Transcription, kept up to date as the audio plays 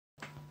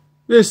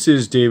This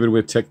is David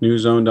with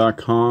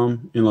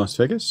TechNewsZone.com in Las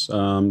Vegas.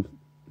 Doing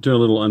a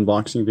little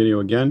unboxing video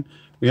again.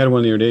 We had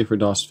one the other day for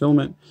DOS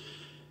Filament.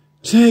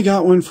 Today I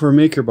got one for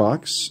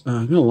MakerBox. It's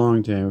been a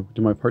long day. I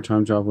did my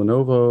part-time job at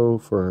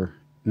Lenovo for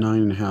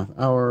 9.5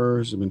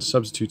 hours. I've been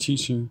substitute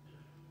teaching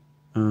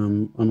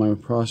on my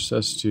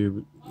process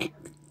to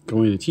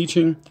go into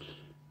teaching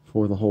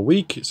for the whole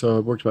week. So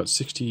I've worked about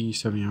 60,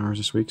 70 hours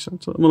this week, so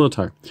I'm a little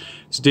tired.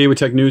 It's David with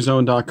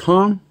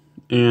TechNewsZone.com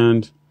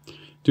and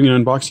doing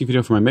an unboxing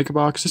video for my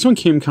MakerBox. This one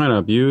came kind of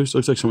abused.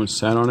 Looks like someone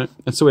sat on it.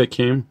 That's the way it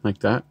came, like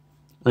that.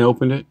 I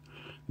opened it.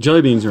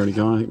 Jelly beans are already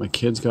gone. I think my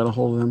kids got a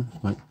hold of them.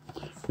 But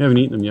we haven't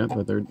eaten them yet,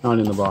 but they're not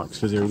in the box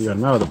because they already got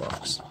them out of the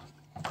box.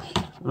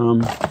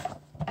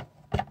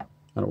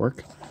 That'll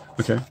work.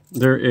 Okay.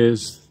 There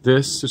is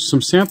this. There's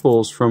some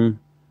samples from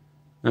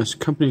this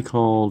company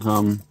called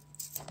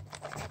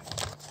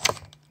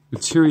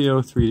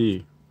Material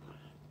 3D.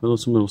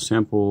 Some little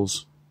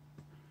samples.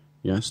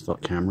 Yes, the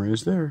camera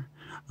is there.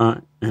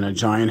 And a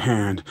giant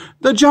hand.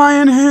 The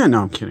giant hand!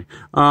 No, I'm kidding.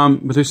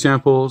 But there's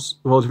samples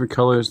of all different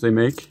colors they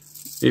make.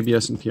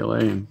 ABS and PLA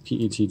and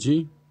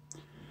PETG.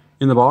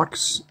 In the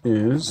box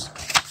is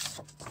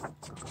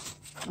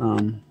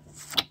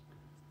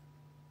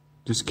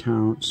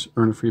discounts,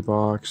 earn a free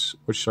box,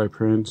 what should I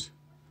print,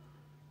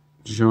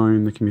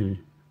 join the community.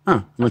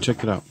 I'm gonna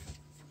check it out.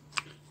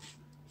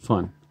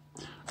 Fun.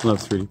 I love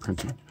 3D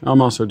printing.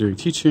 I'm also doing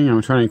teaching.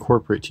 I'm trying to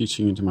incorporate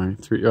teaching into my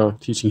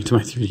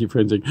 3D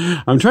printing.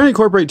 I'm trying to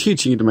incorporate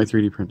teaching into my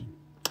 3D printing,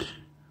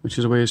 which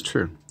is a way is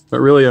true. But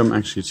really,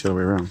 actually it's the other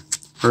way around.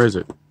 Or is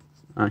it?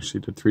 I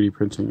actually did 3D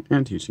printing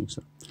and teaching.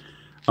 So,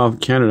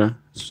 Canada,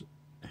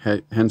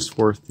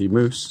 henceforth the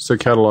Moose. It's their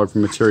catalog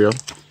from Material.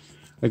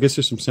 I guess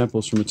there's some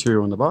samples from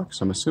Material in the box,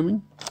 I'm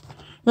assuming.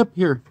 Yep,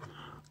 here.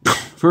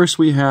 First,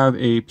 we have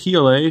a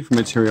PLA from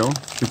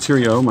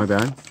Material, my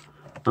bad,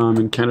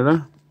 in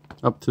Canada.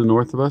 Up to the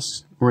north of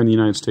us, or in the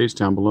United States,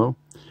 down below.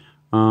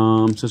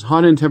 It says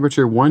hot end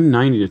temperature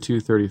 190 to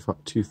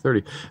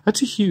 230.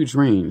 That's a huge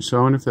range, so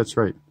I wonder if that's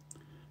right.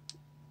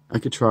 I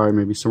could try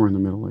maybe somewhere in the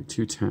middle, like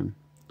 210.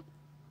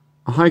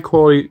 A high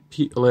quality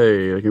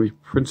PLA, like we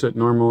print it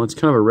normal. It's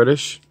kind of a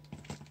reddish.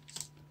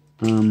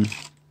 Then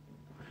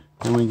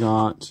we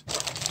got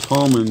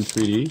Tallman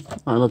 3D. Oh,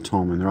 I love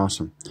Tallman, they're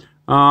awesome.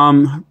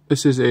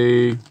 This is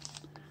a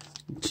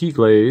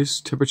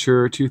T-glaze,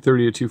 temperature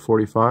 230 to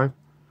 245.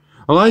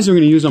 A lot of these we're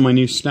going to use on my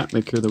new snap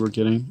maker that we're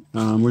getting.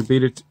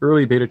 We're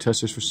early beta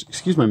testers for,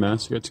 excuse my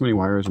mess, I got too many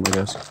wires on my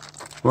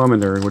desk. Well, I'm a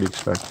nerd, what do you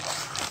expect?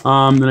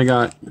 Then I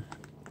got, I'm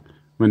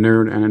a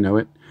nerd and I know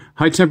it.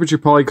 High temperature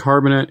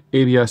polycarbonate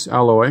ABS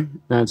alloy.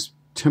 That's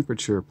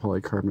temperature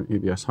polycarbonate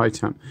ABS, high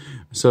temp.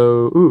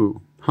 So,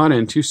 ooh, hot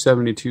end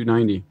 270,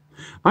 290.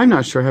 I'm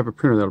not sure I have a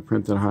printer that'll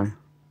print that high.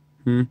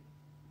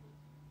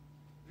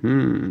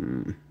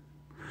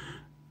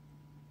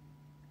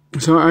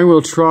 So I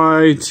will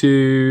try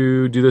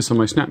to do this on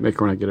my snap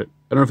maker when I get it.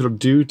 I don't know if it'll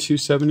do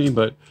 270,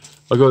 but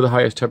I'll go with the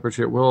highest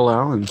temperature it will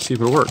allow and see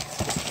if it'll work.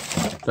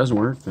 If it doesn't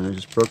work, then I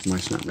just broke my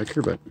snap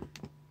maker, but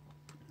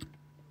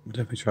I'll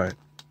definitely try it.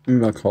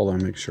 Maybe I'll call them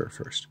and make sure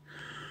first.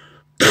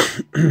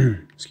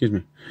 Excuse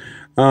me.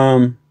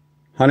 Hot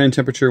end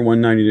temperature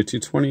 190 to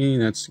 220.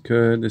 That's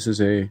good. This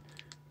is a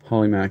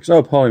Polymax.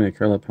 Oh,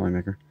 Polymaker. I love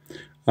Polymaker.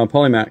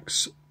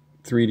 Polymax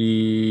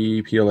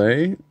 3D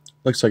PLA.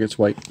 Looks like it's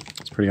white.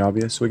 It's pretty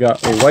obvious. So we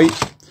got a white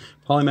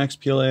Polymax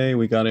PLA.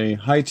 We got a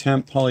high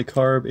temp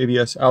polycarb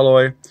ABS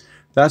alloy.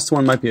 That's the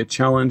one might be a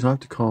challenge. I'll have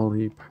to call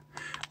the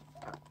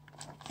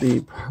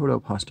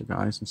Proto-Pasta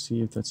guys and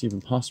see if that's even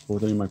possible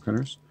with any of my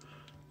printers.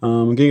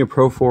 I'm getting a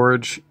Pro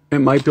Forge. It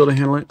might be able to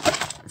handle it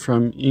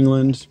from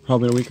England,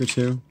 probably in a week or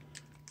two.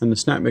 And the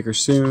snap maker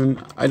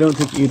soon. I don't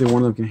think either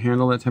one of them can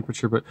handle that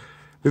temperature, but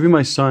maybe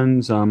my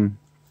son's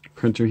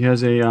printer. He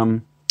has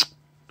a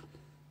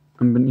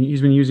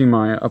he's been using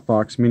my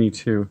Upbox Mini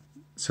 2,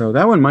 so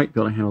that one might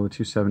be able to handle the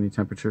 270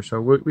 temperature, so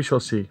we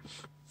shall see.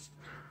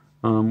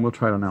 We'll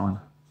try it on that one.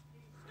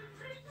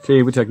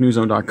 Okay, with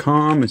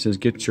TechNewsZone.com, it says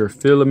get your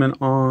filament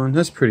on.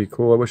 That's pretty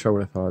cool. I wish I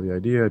would have thought of the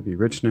idea. I'd be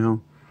rich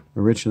now,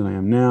 or richer than I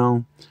am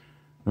now.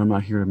 But I'm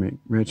not here to make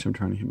rich, I'm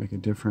trying to make a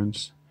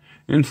difference.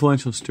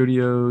 Influential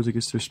Studios, I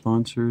guess they're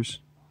sponsors.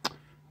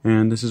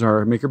 And this is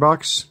our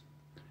MakerBox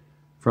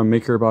from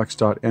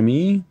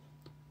makerbox.me.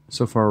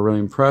 So far, really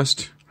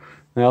impressed.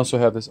 I also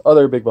have this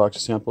other big box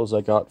of samples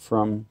I got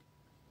from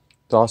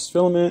DOS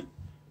Filament,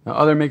 the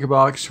other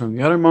MakerBox from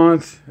the other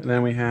month, and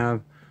then we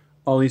have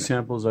all these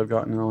samples I've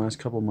gotten in the last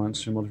couple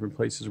months from all different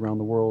places around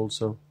the world.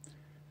 So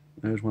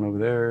there's one over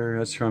there.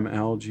 That's from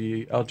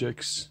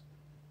Algix.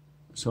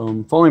 So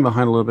I'm falling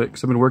behind a little bit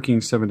because I've been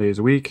working 7 days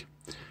a week,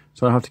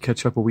 so I'll have to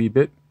catch up a wee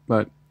bit.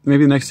 But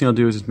maybe the next thing I'll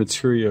do is this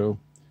Material.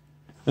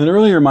 And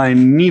earlier, my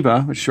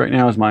Neva, which right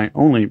now is my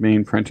only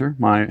main printer,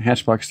 my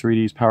Hatchbox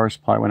 3D's power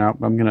supply went out,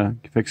 but I'm going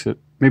to fix it,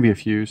 maybe a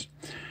fuse.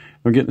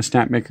 We're getting the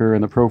snap maker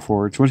and the Pro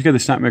Forge. So once you get the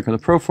snap maker and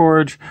the Pro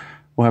Forge,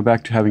 we'll have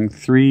back to having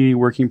 3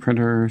 working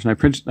printers. And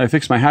I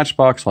fixed my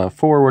Hatchbox, I'll have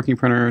 4 working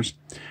printers.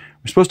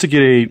 We're supposed to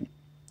get a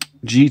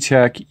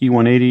G-Tech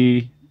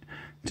E180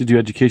 to do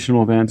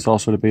educational events,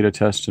 also to beta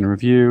test and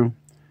review.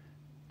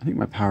 I think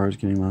my power is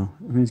getting low.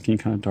 I think it's getting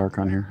kind of dark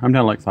on here. I'm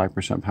down like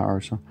 5% power.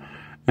 So,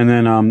 and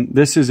then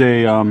this is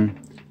a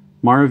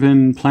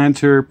Marvin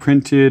planter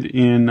printed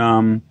in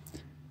AMZ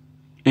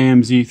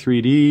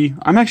 3D.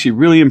 I'm actually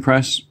really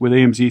impressed with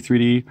AMZ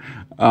 3D.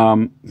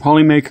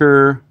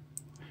 Polymaker,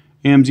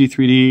 AMZ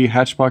 3D,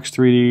 Hatchbox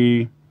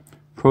 3D,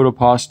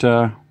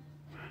 Protopasta,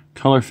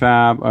 Color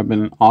Fab. I've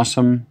been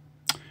awesome.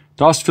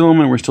 DOS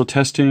filament, we're still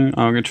testing.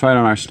 I'm going to try it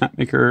on our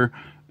Snapmaker.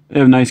 They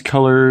have nice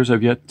colors.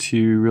 I've yet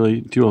to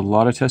really do a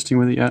lot of testing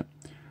with it yet.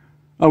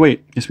 Oh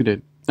wait, yes we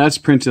did. That's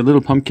printed. A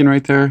little pumpkin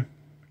right there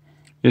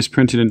is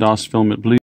printed in DOS filament blue.